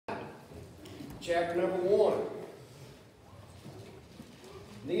chapter number 1.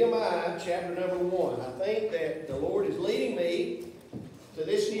 Nehemiah, chapter number 1. I think that the Lord is leading me to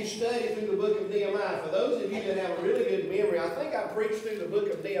this new study through the book of Nehemiah. For those of you that have a really good memory, I think I preached through the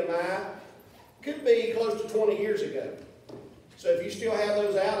book of Nehemiah, could be close to 20 years ago. So if you still have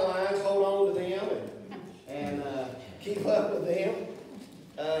those outlines, hold on to them and keep up with them.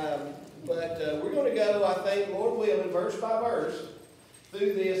 But we're going to go, I think, Lord willing, verse by verse,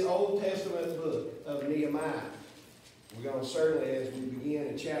 through this Old Testament book of Nehemiah. We're going to certainly, as we begin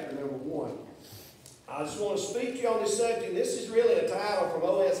in chapter number 1. I just want to speak to you on this subject. This is really a title from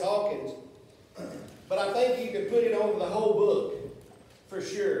O.S. Hawkins, but I think you could put it over the whole book for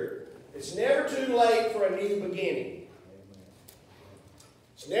sure. It's never too late for a new beginning.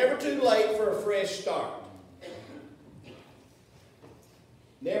 It's never too late for a fresh start.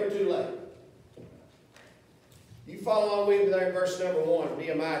 Never too late. You follow along with me there in verse number 1,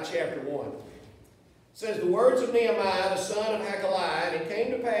 Nehemiah chapter 1. It says, the words of Nehemiah, the son of Hakaliah, and it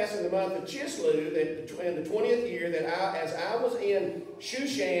came to pass in the month of Chislev, that in the 20th year, that as I was in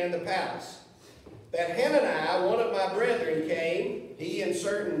Shushan the palace, that Hananiah, one of my brethren, came, he and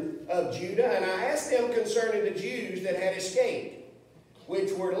certain of Judah, and I asked them concerning the Jews that had escaped,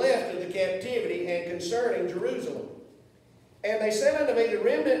 which were left of the captivity, and concerning Jerusalem. And they said unto me, the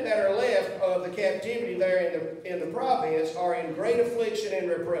remnant that are left of the captivity there in the province are in great affliction and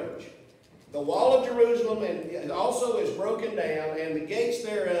reproach. The wall of Jerusalem also is broken down, and the gates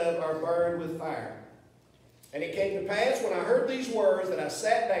thereof are burned with fire. And it came to pass, when I heard these words, that I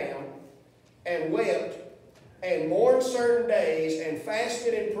sat down and wept and mourned certain days and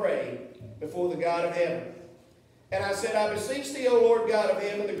fasted and prayed before the God of heaven. And I said, I beseech thee, O Lord God of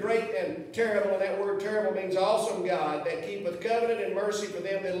heaven, the great and terrible, and that word terrible means awesome God, that keepeth covenant and mercy for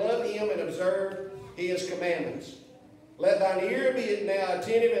them that love him and observe his commandments. Let thine ear be now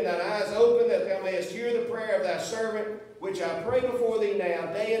attentive and thine eyes open, that thou mayest hear the prayer of thy servant, which I pray before thee now,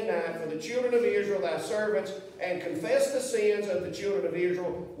 day and night, for the children of Israel, thy servants, and confess the sins of the children of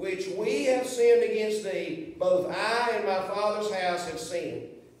Israel, which we have sinned against thee. Both I and my father's house have sinned.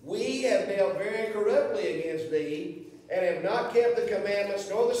 We have dealt very corruptly against thee, and have not kept the commandments,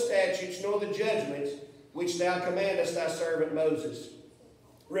 nor the statutes, nor the judgments, which thou commandest thy servant Moses.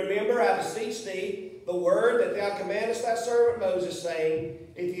 Remember, I beseech thee, the word that thou commandest thy servant Moses, saying,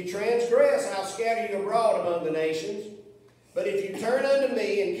 if you transgress, I'll scatter you abroad among the nations. But if you turn unto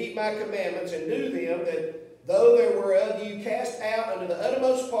me and keep my commandments and do them, that though there were of you cast out unto the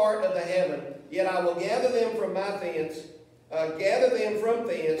uttermost part of the heaven, yet I will gather them from thence,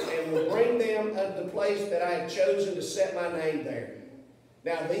 and will bring them unto the place that I have chosen to set my name there.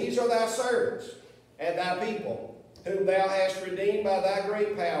 Now these are thy servants and thy people, whom thou hast redeemed by thy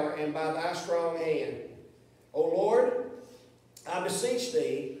great power and by thy strong hand. O Lord, I beseech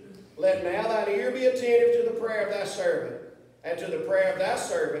thee, let now thine ear be attentive to the prayer of thy servant, and to the prayer of thy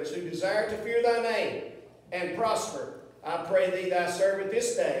servants who desire to fear thy name, and prosper, I pray thee, thy servant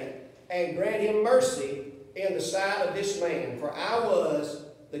this day, and grant him mercy in the sight of this man, for I was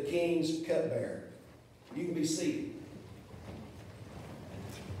the king's cupbearer. You can be seated.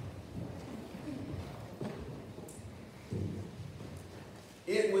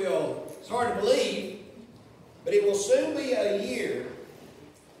 It's hard to believe, but it will soon be a year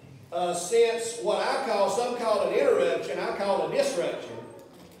since what some call an interruption, I call a disruption,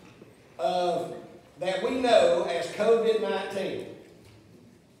 of that we know as COVID-19.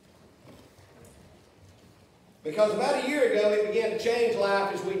 Because about a year ago, it began to change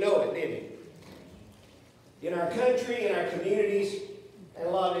life as we know it, didn't it? In our country, in our communities, in a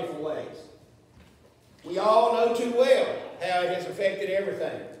lot of different ways. We all know too well how it has affected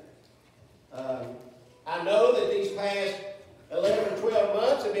everything. I know that these past 11 or 12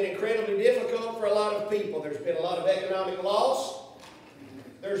 months have been incredibly difficult for a lot of people. There's been a lot of economic loss.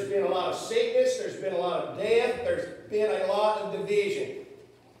 There's been a lot of sickness. There's been a lot of death. There's been a lot of division.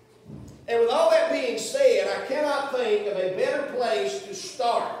 And with all that being said, I cannot think of a better place to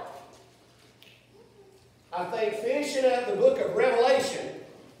start. I think finishing up the book of Revelation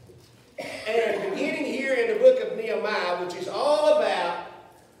and beginning here in the book of Nehemiah, which is all about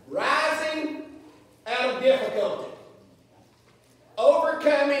rising out of difficulty,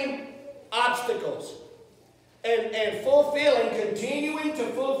 overcoming obstacles, and continuing to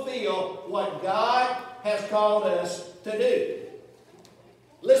fulfill what God has called us to do.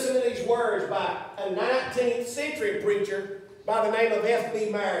 Listen to these words by a 19th century preacher by the name of F.B.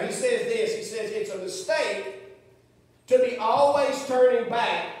 Meyer. He says this, he says, it's a mistake to be always turning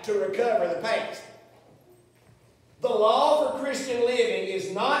back to recover the past. The law for Christian living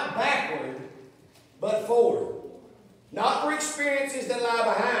is not backward, but forward. Not for experiences that lie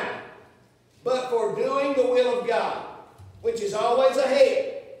behind, but for doing the will of God, which is always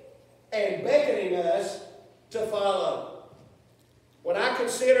ahead and beckoning us to follow. When I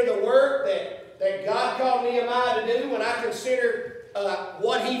consider the work that God called Nehemiah to do, when I consider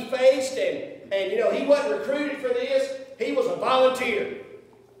what he faced, and you know, he wasn't recruited for this, he was a volunteer.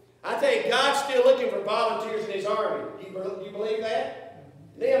 I think God's still looking for volunteers in his army. Do you believe that?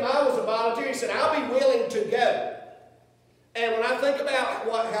 Nehemiah was a volunteer. He said, I'll be willing to go. And when I think about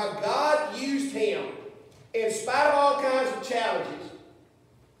how God used him, in spite of all kinds of challenges,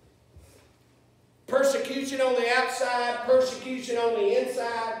 persecution on the outside, persecution on the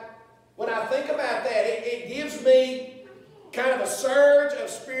inside, when I think about that, it gives me kind of a surge of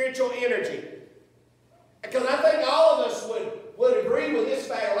spiritual energy. Because I think all of us would agree with this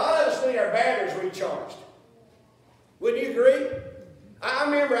fact. A lot of us need our batteries recharged. Wouldn't you agree? I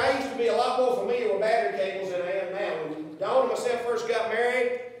remember I used to be a lot more familiar with battery cables than I am now. When Dawn and myself first got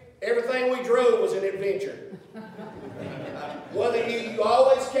married, everything we drove was an adventure. Whether you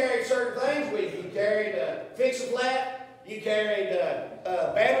always carried certain things with you. You carried fix-a-flat, you carried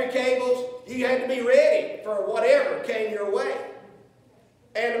battery cables. You had to be ready for whatever came your way.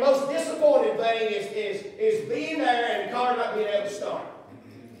 And the most disappointing thing is being there and the car not being able to start.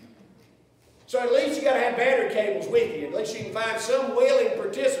 So at least you got to have battery cables with you. At least you can find some willing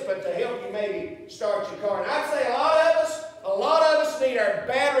participant to help you maybe start your car. And I'd say a lot of us need our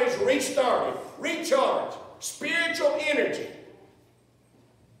batteries restarted, recharged, spiritual energy.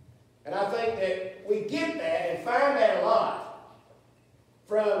 And I think that we get that and find that a lot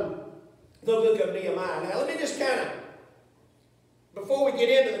from the book of Nehemiah. Now let me just kind of, before we get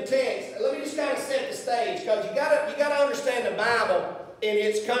into the text, let me just kind of set the stage, because you gotta understand the Bible in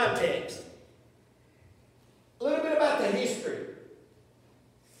its context. A little bit about the history.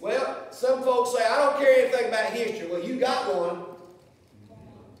 Well, some folks say, I don't care anything about history. Well, you got one.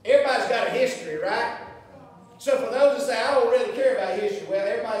 Everybody's got a history, right? So for those that say, I don't really care about history, well,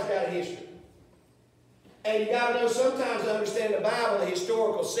 everybody's got a history. And you got to know sometimes to understand the Bible, the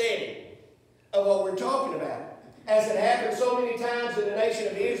historical setting of what we're talking about. As it happened so many times in the nation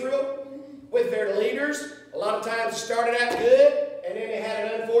of Israel with their leaders, a lot of times it started out good, and then they had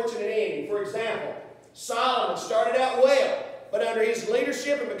an unfortunate ending. For example, Solomon started out well, but under his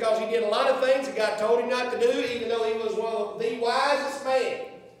leadership, and because he did a lot of things that God told him not to do, even though he was one of the wisest men,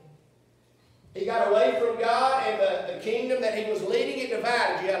 he got away from God, and the kingdom that he was leading, it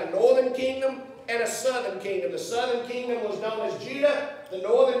divided. You had a northern kingdom and a southern kingdom. The southern kingdom was known as Judah. The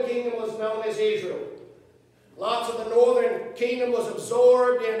northern kingdom was known as Israel. Lots of the northern kingdom was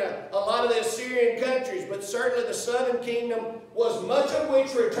absorbed in a lot of the Assyrian countries, but certainly the southern kingdom was much of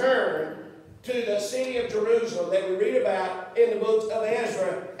which returned to the city of Jerusalem that we read about in the books of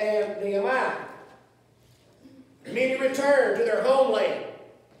Ezra and Nehemiah. Many returned to their homeland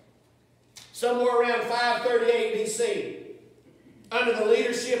somewhere around 538 BC under the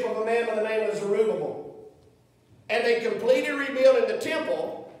leadership of a man by the name of Zerubbabel. And they completed rebuilding the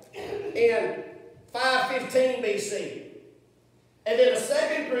temple in 515 BC. And then a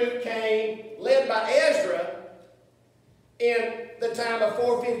second group came, led by Ezra, in the time of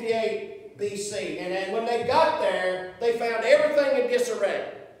 458 BC. And then when they got there, they found everything in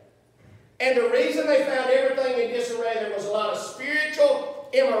disarray. And the reason they found everything in disarray, there was a lot of spiritual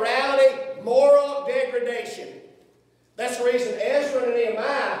immorality, moral degradation. That's the reason Ezra and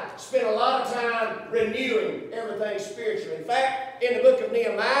Nehemiah spent a lot of time renewing everything spiritually. In fact, in the book of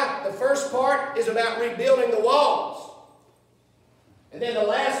Nehemiah, the first part is about rebuilding the walls. And then the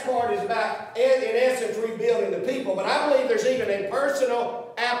last part is about, in essence, rebuilding the people. But I believe there's even a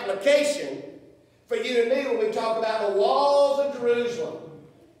personal application for you and me when we talk about the walls of Jerusalem.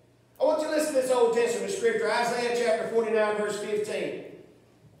 I want you to listen to this Old Testament scripture, Isaiah chapter 49, verse 15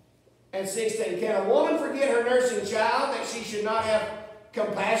 and 16. Can a woman forget her nursing child, that she should not have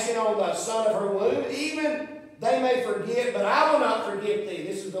compassion on the son of her womb? Even they may forget, but I will not forget thee.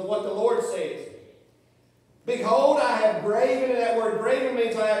 This is what the Lord says. Behold, I have graven, and that word graven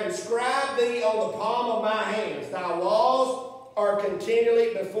means I have inscribed thee on the palm of my hands. Thy walls are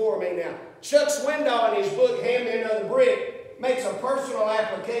continually before me. Now, Chuck Swindoll in his book, Hand Me Another Brick, makes a personal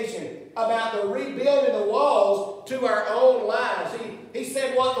application about the rebuilding the walls to our own lives. He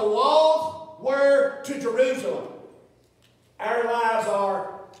said what the walls were to Jerusalem, our lives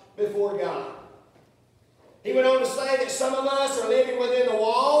are before God. He went on to say that some of us are living within the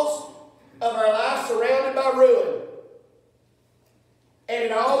walls of our life surrounded by ruin. And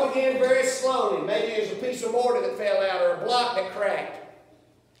it all began very slowly. Maybe it was a piece of mortar that fell out or a block that cracked.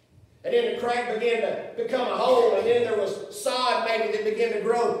 And then the crack began to become a hole, and then there was sod maybe that began to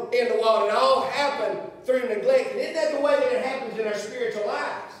grow in the wall. It all happened through neglect. And isn't that the way that it happens in our spiritual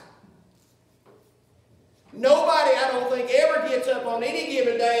lives? on any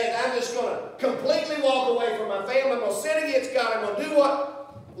given day is I'm just going to completely walk away from my family. I'm going to sin against God. I'm going to do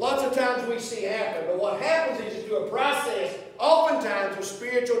what lots of times we see happen. But what happens is just through a process, oftentimes of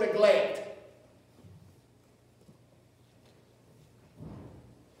spiritual neglect.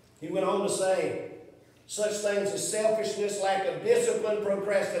 He went on to say, such things as selfishness, lack of discipline,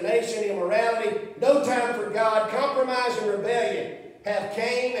 procrastination, immorality, no time for God, compromise, and rebellion have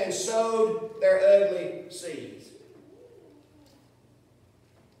came and sowed their ugly seeds.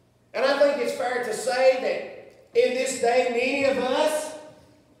 And I think it's fair to say that in this day, many of us,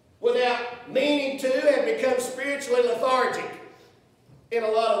 without meaning to, have become spiritually lethargic in a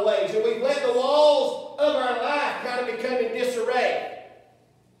lot of ways. And we've let the walls of our life kind of become in disarray.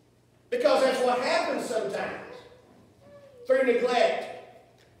 Because that's what happens sometimes. Through neglect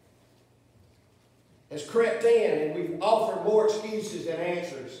has crept in and we've offered more excuses than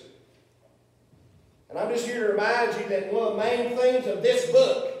answers. And I'm just here to remind you that one of the main things of this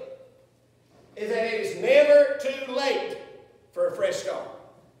book is that it is never too late for a fresh start.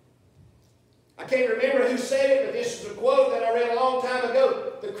 I can't remember who said it, but this is a quote that I read a long time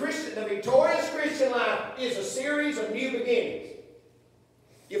ago. The victorious Christian life is a series of new beginnings.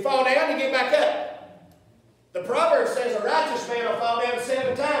 You fall down, you get back up. The proverb says a righteous man will fall down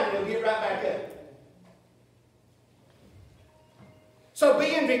 7 times and he'll get right back up. So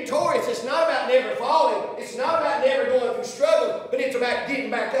being victorious, it's not about never falling. It's not about never going through struggle, but it's about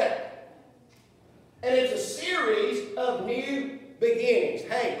getting back up. And it's a series of new beginnings.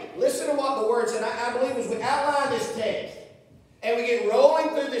 Hey, listen to what the Word said. I believe as we outline this text and we get rolling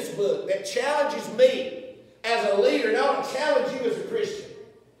through this book that challenges me as a leader, not to challenge you as a Christian.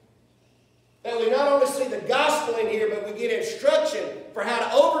 That we not only see the gospel in here, but we get instruction for how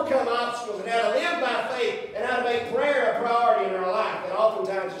to overcome obstacles and how to live by faith and how to make prayer a priority in our life that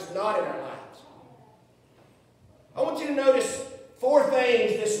oftentimes is not in our lives. I want you to notice 4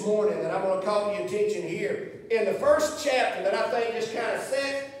 things this morning that I want to call your attention here in the first chapter that I think just kind of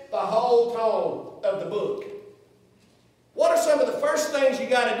sets the whole tone of the book. What are some of the first things you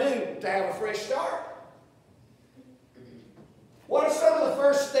got to do to have a fresh start? What are some of the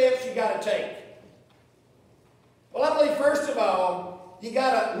first steps you got to take? Well, I believe first of all, you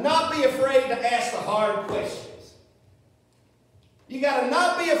got to not be afraid to ask the hard questions. You got to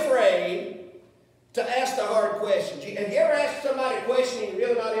not be afraid to ask the hard questions. Have you ever asked somebody a question and you're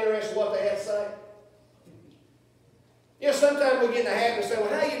really not interested in what they have to say? You know, sometimes we get in the habit of saying,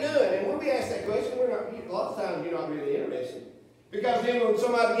 well, how you doing? And when we ask that question, a lot of times you're not really interested. Because then when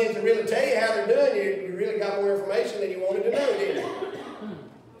somebody begins to really tell you how they're doing, you really got more information than you wanted to know, didn't you?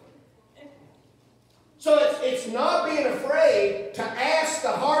 So it's not being afraid to ask the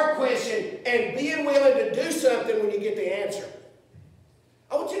hard question and being willing to do something when you get the answer.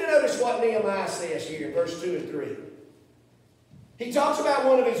 I want you to notice what Nehemiah says here, verse 2 and 3. He talks about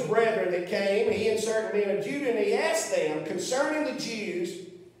one of his brethren that came, he and certain men of Judah, and he asked them concerning the Jews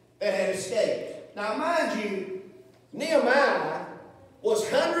that had escaped. Now, mind you, Nehemiah was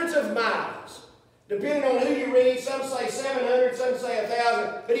hundreds of miles. Depending on who you read, some say 700, some say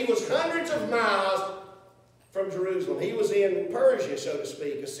 1,000, but he was hundreds of miles from Jerusalem. He was in Persia, so to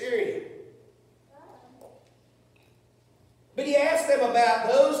speak, Assyria. But he asked them about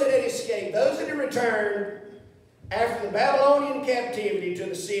those that had escaped, those that had returned after the Babylonian captivity to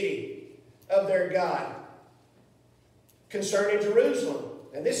the city of their God, concerning Jerusalem.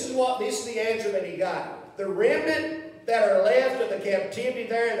 And this is the answer that he got. The remnant that are left of the captivity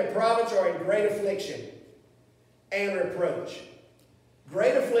there in the province are in great affliction and reproach.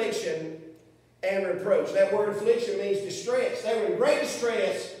 Great affliction and reproach. That word affliction means distress. They were in great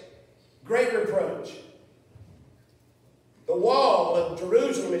distress, great reproach. The wall of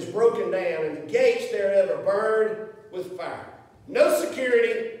Jerusalem is broken down, and the gates thereof are burned with fire. No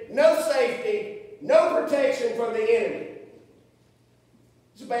security, no safety, no protection from the enemy.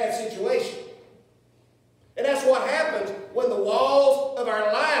 It's a bad situation. And that's what happens when the walls of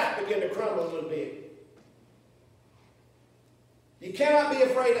our life begin to crumble a little bit. You cannot be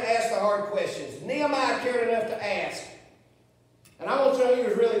afraid to ask the hard questions. Nehemiah cared enough to ask. And I want to know he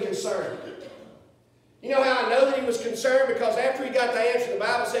was really concerned. You know how I know that he was concerned? Because after he got the answer, the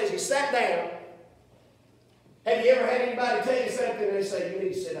Bible says he sat down. Have you ever had anybody tell you something and they say, you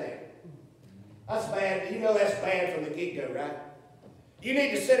need to sit down? That's bad. You know that's bad from the get-go, right? You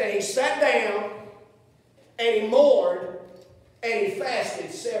need to sit down. He sat down and he mourned and he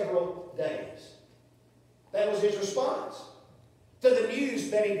fasted several days. That was his response to the news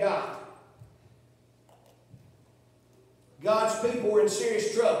that he got. God's people were in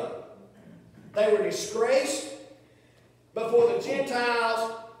serious trouble. They were disgraced before the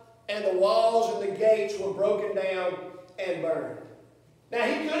Gentiles, and the walls and the gates were broken down and burned. Now,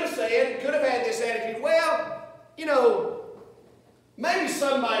 he could have had this attitude, well, you know, maybe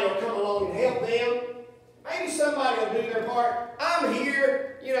somebody will come along and help them. Maybe somebody will do their part. I'm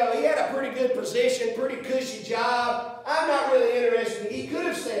here. You know, he had a pretty good position, pretty cushy job. I'm not really interested. He could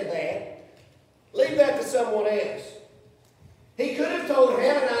have said that. Leave that to someone else. He could have told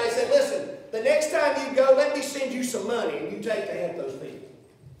Hananiah, he said, listen, the next time you go, let me send you some money and you take to help those people.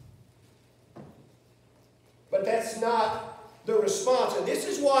 But that's not the response. And this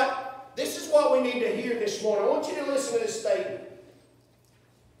is what we need to hear this morning. I want you to listen to this statement.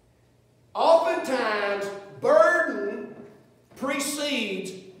 Oftentimes, burden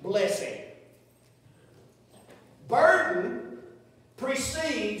precedes blessing. Burden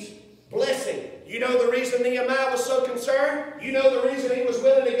precedes blessing. You know the reason Nehemiah was so concerned? You know the reason he was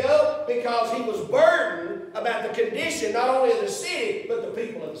willing to go? Because he was burdened about the condition not only of the city, but the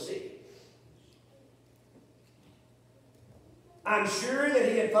people of the city. I'm sure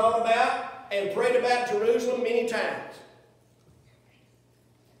that he had thought about and prayed about Jerusalem many times.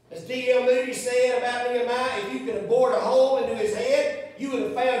 As D.L. Moody said about Nehemiah, if you could have bored a hole into his head, you would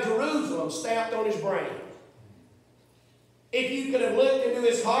have found Jerusalem stamped on his brain. If you could have looked into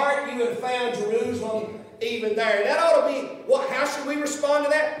his heart, you would have found Jerusalem even there. And that ought to be, how should we respond to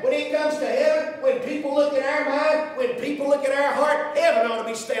that? When it comes to heaven, when people look at our mind, when people look at our heart, heaven ought to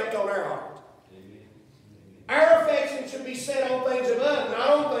be stamped on our heart. Our affection should be set on things above, not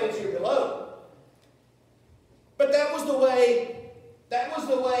on things here below. But that was the way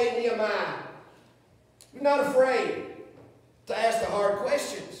Nehemiah was not afraid to ask the hard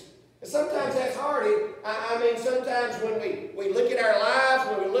questions. And sometimes that's hard. I mean, sometimes when we look at our lives,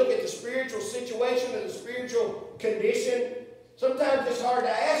 when we look at the spiritual situation and the spiritual condition, sometimes it's hard to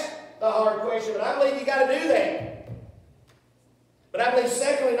ask the hard question, but I believe you got to do that. But I believe,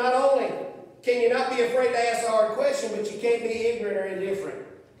 secondly, not only can you not be afraid to ask the hard question, but you can't be ignorant or indifferent.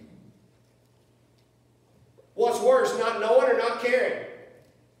 What's worse, not knowing or not caring?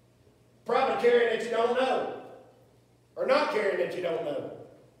 Probably caring that you don't know, or not caring that you don't know.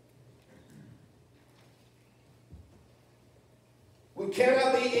 We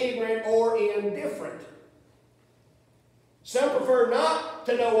cannot be ignorant or indifferent. Some prefer not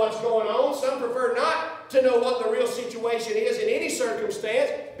to know what's going on. Some prefer not to know what the real situation is in any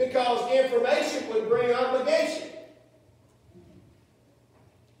circumstance because information would bring obligation.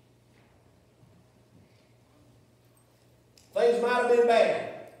 Things might have been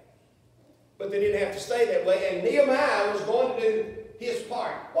bad, but they didn't have to stay that way. And Nehemiah was going to do his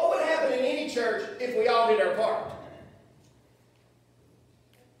part. What would happen in any church if we all did our part?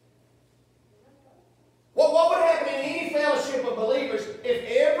 What would happen in any fellowship of believers if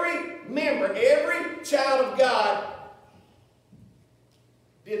every member, every child of God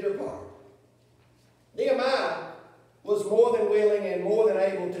did their part? Nehemiah was more than willing and more than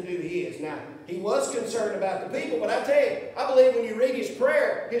able to do his. Now, he was concerned about the people, but I tell you, I believe when you read his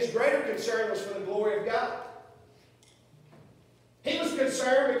prayer, his greater concern was for the glory of God. He was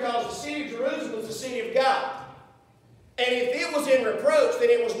concerned because the city of Jerusalem was the city of God. And if it was in reproach, then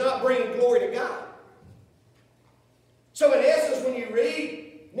it was not bringing glory to God. So in essence, when you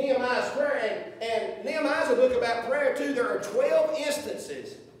read Nehemiah's prayer, and Nehemiah's a book about prayer too, there are 12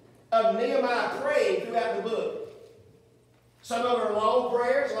 instances of Nehemiah praying throughout the book. Some of them are long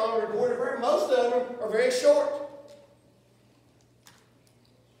prayers, long recorded prayers. Most of them are very short.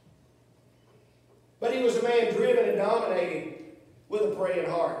 But he was a man driven and dominated with a praying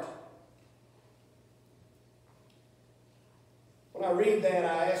heart. When I read that,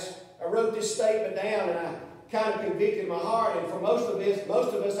 I wrote this statement down and I kind of convicted my heart, and for most of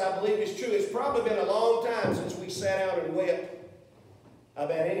us, I believe it's true. It's probably been a long time since we sat out and wept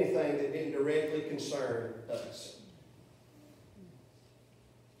about anything that didn't directly concern us.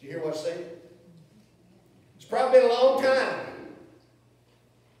 Did you hear what I said? It's probably been a long time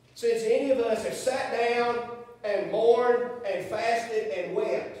since any of us have sat down and mourned and fasted and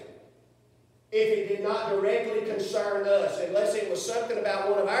wept if it did not directly concern us, unless it was something about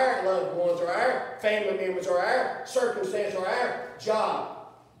one of our loved ones or our family members or our circumstance or our job.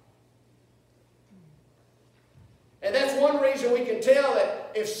 And that's one reason we can tell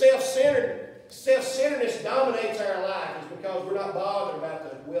that if self-centeredness dominates our life is because we're not bothered about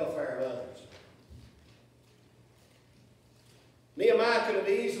the welfare of others. Nehemiah could have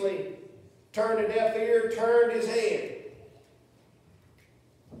easily turned a deaf ear, turned his head,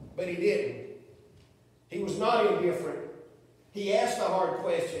 but he didn't. He was not indifferent. He asked a hard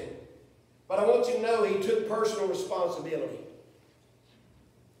question. But I want you to know he took personal responsibility.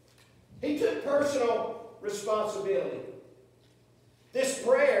 He took personal responsibility. This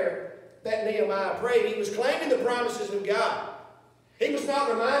prayer that Nehemiah prayed, he was claiming the promises of God. He was not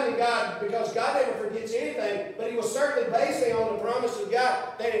reminding God, because God never forgets anything, but he was certainly basing on the promise of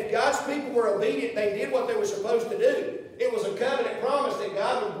God that if God's people were obedient, they did what they were supposed to do. It was a covenant promise that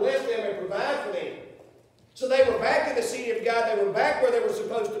God would bless them and provide for them. So they were back in the city of God. They were back where they were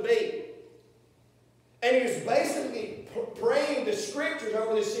supposed to be. And he was basically praying the scriptures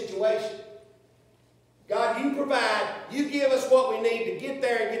over this situation. God, you provide. You give us what we need to get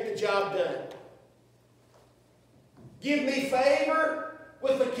there and get the job done. Give me favor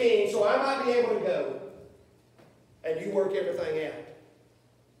with the king so I might be able to go. And you work everything out.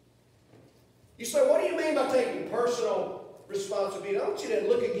 You say, what do you mean by taking personal responsibility? I want you to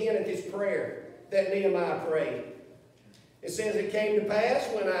look again at this prayer that Nehemiah prayed. It says, it came to pass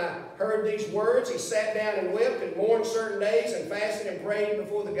when I heard these words, he sat down and wept and mourned certain days and fasted and prayed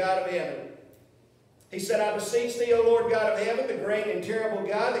before the God of heaven. He said, I beseech thee, O Lord God of heaven, the great and terrible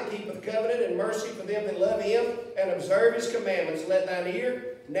God that keepeth covenant and mercy for them that love him and observe his commandments. Let thine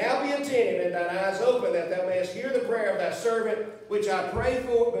ear now be attentive and thine eyes open, that thou mayest hear the prayer of thy servant, which I pray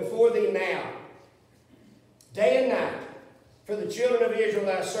for before thee now, day and night, for the children of Israel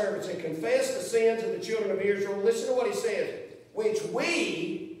thy servants, and confess the sins of the children of Israel. Listen to what he says, which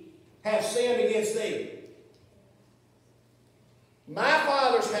we have sinned against thee. My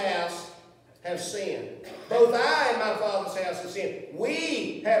father's house have sinned. Both I and my father's house have sinned.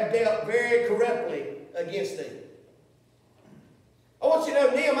 We have dealt very corruptly against thee. I want you to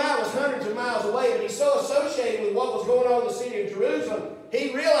know Nehemiah was hundreds of miles away, but he's so associated with what was going on in the city of Jerusalem,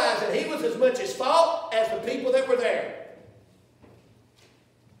 he realized that he was as much at fault as the people that were there.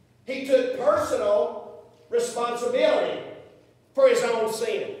 He took personal responsibility for his own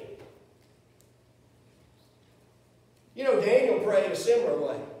sin. You know, Daniel prayed a similar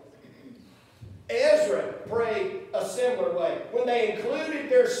way. Ezra prayed a similar way when they included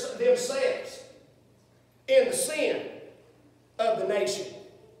themselves in the sin of the nation.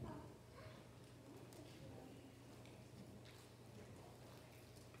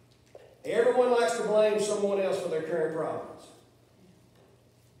 Everyone likes to blame someone else for their current problems.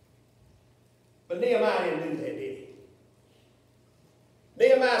 But Nehemiah didn't do that, did he?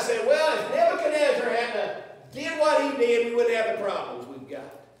 Nehemiah said, well, if Nebuchadnezzar hadn't did what he did, we wouldn't have the problems we've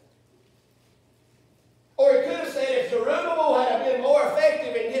got. Or he could have said, if Zerubbabel had been more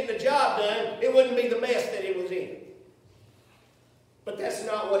effective in getting the job done, it wouldn't be the mess that it was in. But that's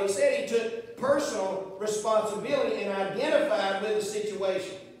not what he said. He took personal responsibility and identified with the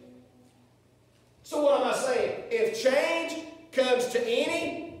situation. So what am I saying? If change comes to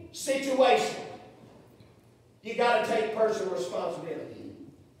any situation, you got to take personal responsibility.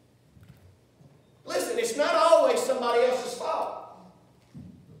 Listen, it's not always somebody else's fault.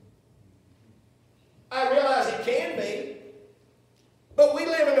 I realize it can be. But we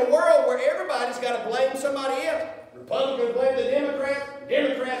live in a world where everybody's got to blame somebody else. Republicans blame the Democrats.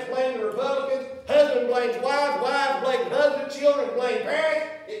 Democrats blame the Republicans. Husband blames wife. Wife blames husband. Children blame parents.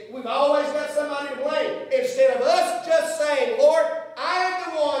 We've always got somebody to blame. Instead of us just saying, Lord, I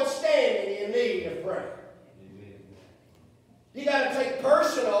am the one standing in need of prayer. You got to take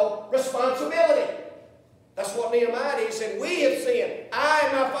personal responsibility. That's what Nehemiah did. He said, we have sinned. I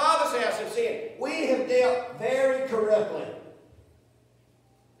and my father's house have sinned. We have dealt very corruptly.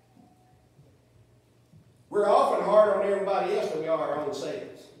 We're often harder on everybody else than we are our own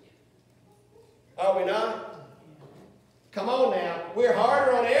selves. Are we not? Come on now. We're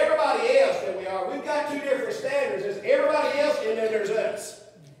harder on everybody else than we are. We've got two different standards. There's everybody else and then there's us.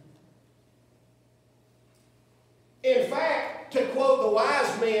 In fact, to quote the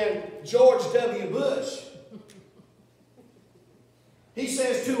wise man George W. Bush, he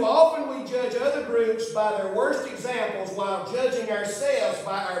says, too often we judge other groups by their worst examples while judging ourselves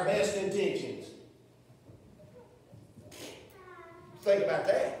by our best intentions. Think about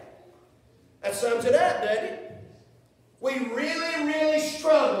that. That sums it up, doesn't it? We really, really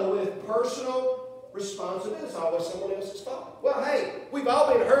struggle with personal responsibility. It's always someone else's fault. Well, hey, we've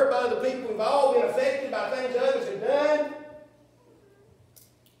all been hurt by other people. We've all been affected by things others have done.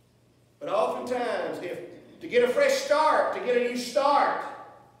 But oftentimes, to get a fresh start, to get a new start,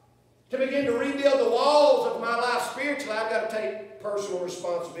 to begin to rebuild the walls of my life spiritually, I've got to take personal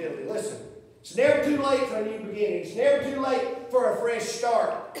responsibility. Listen, it's never too late for a new beginning. It's never too late for a fresh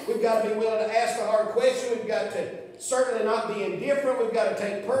start. We've got to be willing to ask the hard question. We've got to certainly not be indifferent. We've got to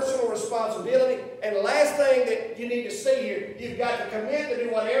take personal responsibility. And the last thing that you need to see here, you've got to commit to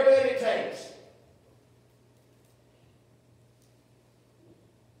do whatever that it takes.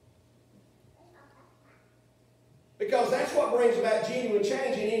 Because that's what brings about genuine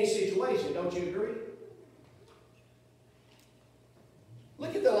change in any situation. Don't you agree?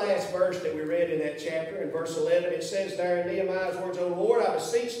 Look at the last last verse that we read in that chapter, in verse 11, it says there in Nehemiah's words, O Lord, I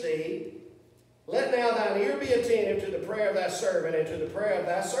beseech thee, let now thine ear be attentive to the prayer of thy servant and to the prayer of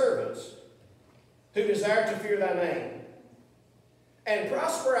thy servants, who desire to fear thy name. And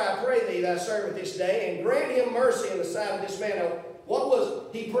prosper, I pray thee, thy servant this day, and grant him mercy in the sight of this man. Now, what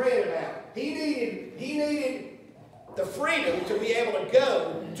was he praying about? He needed the freedom to be able to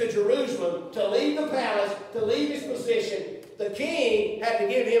go to Jerusalem, to leave the palace, to leave his position. The king had to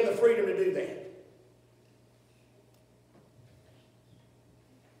give him the freedom to do that.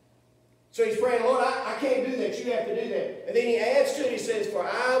 So he's praying, Lord, I can't do that. You have to do that. And then he adds to it, he says, for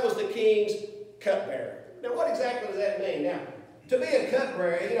I was the king's cupbearer. Now, what exactly does that mean? Now, to be a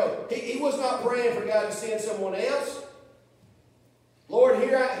cupbearer, you know, he was not praying for God to send someone else. Lord,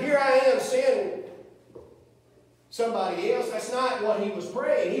 here I am, send somebody else. That's not what he was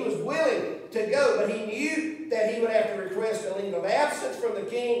praying. He was willing to go, but he knew that he would have to request a leave of absence from the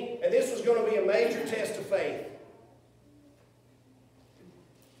king, and this was going to be a major test of faith.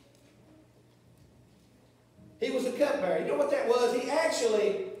 He was a cupbearer. You know what that was? He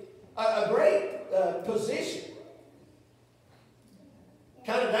actually, a great position.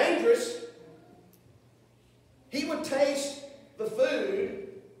 Kind of dangerous. He would taste the food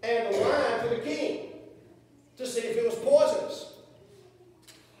and the wine for the king to see if it was poisonous.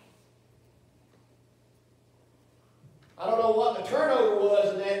 I don't know what the turnover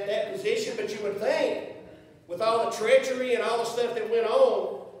was in that position, but you would think, with all the treachery and all the stuff that went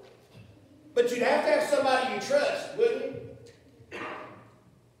on, but you'd have to have somebody you trust, wouldn't you?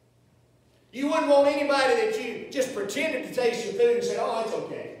 You wouldn't want anybody that you just pretended to taste your food and say, oh, it's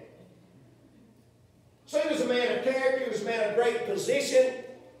okay. So he was a man of character, he was a man of great position,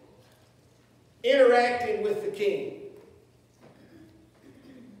 interacting with the king.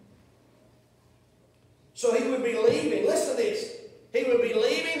 So he would be leaving, listen to this, he would be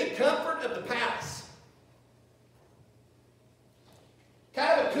leaving the comfort of the palace.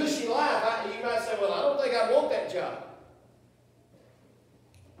 Kind of a cushy life. You might say, well, I don't think I want that job.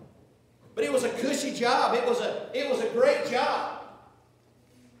 But it was a cushy job. It was a great job.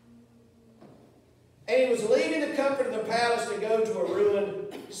 And he was leaving the comfort of the palace to go to a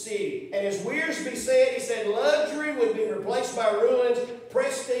ruined city. And as Wiersbe said, he said, luxury would be replaced by ruins,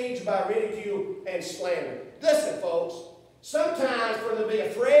 prestige by ridicule and slander. Listen, folks, sometimes for there to be a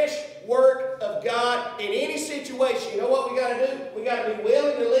fresh work of God in any situation, you know what we got to do? We got to be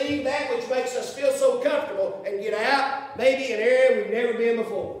willing to leave that which makes us feel so comfortable and get out, maybe an area we've never been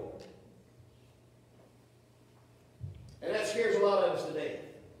before. And that scares a lot of us to death.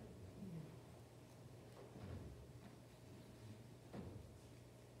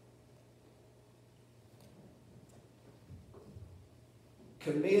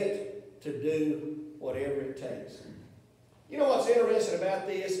 Commit to do whatever it takes. You know what's interesting about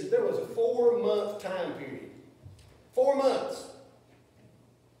this is there was a 4-month time period. 4 months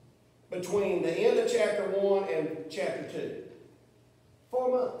between the end of chapter 1 and chapter 2.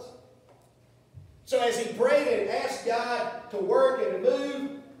 4 months. So as he prayed and asked God to work and to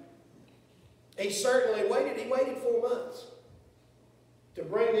move, he certainly waited. He waited 4 months to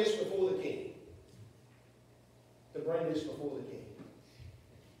bring this before the king. To bring this before the king.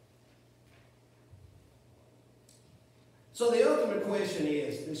 So the ultimate question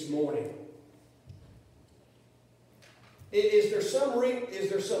is this morning, is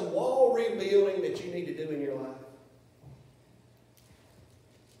there some wall rebuilding that you need to do in your life?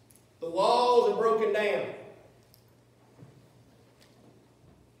 The walls are broken down.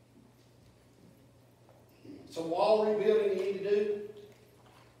 Some wall rebuilding you need to do.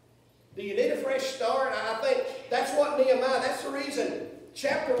 Do you need a fresh start? I think that's what Nehemiah, that's the reason.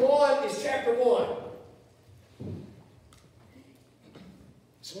 Chapter 1 is chapter 1.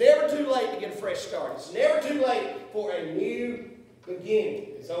 It's never too late to get a fresh start. It's never too late for a new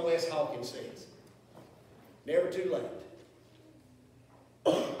beginning, as O.S. Hawkins says. Never too late.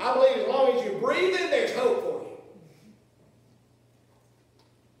 I believe as long as you're breathing, there's hope for you.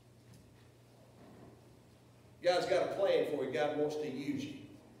 God's got a plan for you. God wants to use you.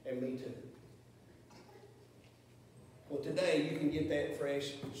 And me too. Well, today you can get that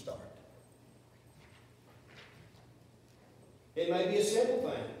fresh start. It may be a simple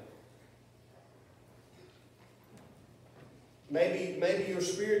thing. Maybe your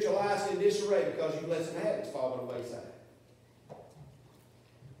spiritual life's in disarray because you let some habits fall by the wayside.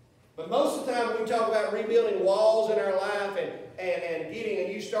 But most of the time when we talk about rebuilding walls in our life and getting a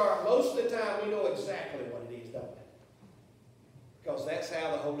new start, most of the time we know exactly what it is, don't we? Because that's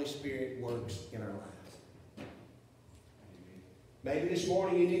how the Holy Spirit works in our lives. Maybe this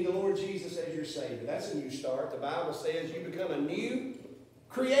morning you need the Lord Jesus as your Savior. That's a new start. The Bible says you become a new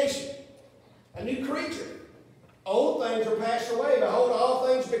creation, a new creature. Old things are passed away. Behold, all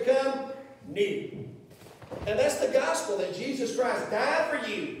things become new. And that's the gospel, that Jesus Christ died for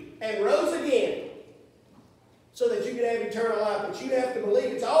you and rose again so that you could have eternal life. But you have to believe.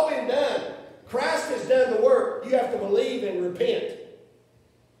 It's all been done. Christ has done the work. You have to believe and repent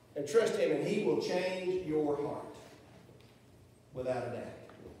and trust Him, and He will change your heart. Without a doubt.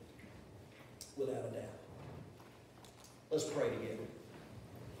 Without a doubt. Let's pray together.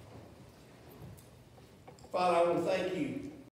 Father, I want to thank you